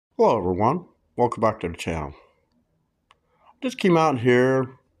Hello everyone, welcome back to the channel. Just came out here,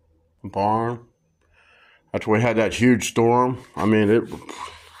 the barn. That's where we had that huge storm. I mean,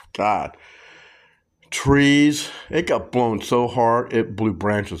 God, trees, it got blown so hard, it blew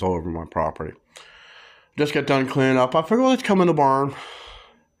branches all over my property. Just got done cleaning up. I figured, well, let's come in the barn,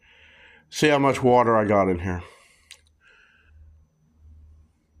 see how much water I got in here.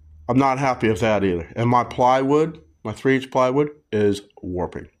 I'm not happy with that either. And my plywood, my 3-inch plywood, is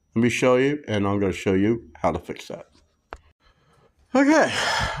warping. Let me show you, and I'm going to show you how to fix that. Okay,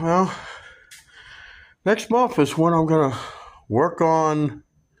 well, next month is when I'm going to work on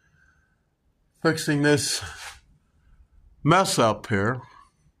fixing this mess up here.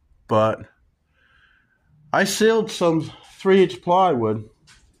 But I sealed some 3-inch plywood,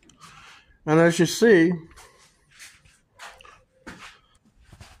 and as you see,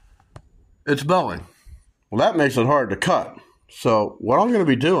 it's belling. Well, that makes it hard to cut. So what I'm going to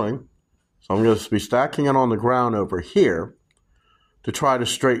be doing, I'm going to be stacking it on the ground over here to try to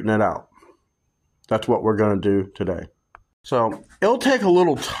straighten it out. That's what we're going to do today. So it'll take a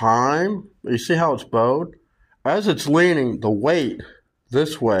little time. You see how it's bowed? As it's leaning the weight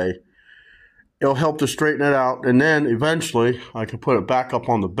this way, it'll help to straighten it out. And then eventually I can put it back up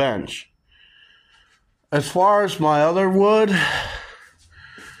on the bench. As far as my other wood,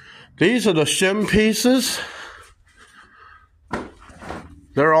 these are the shim pieces.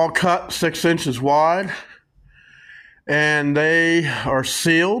 They're all cut 6 inches wide, and they are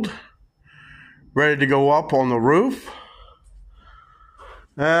sealed, ready to go up on the roof.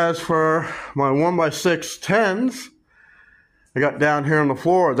 As for my 1x6 10s, I got down here on the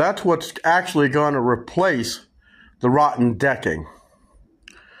floor, that's what's actually going to replace the rotten decking.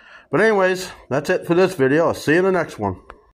 But anyways, that's it for this video. I'll see you in the next one.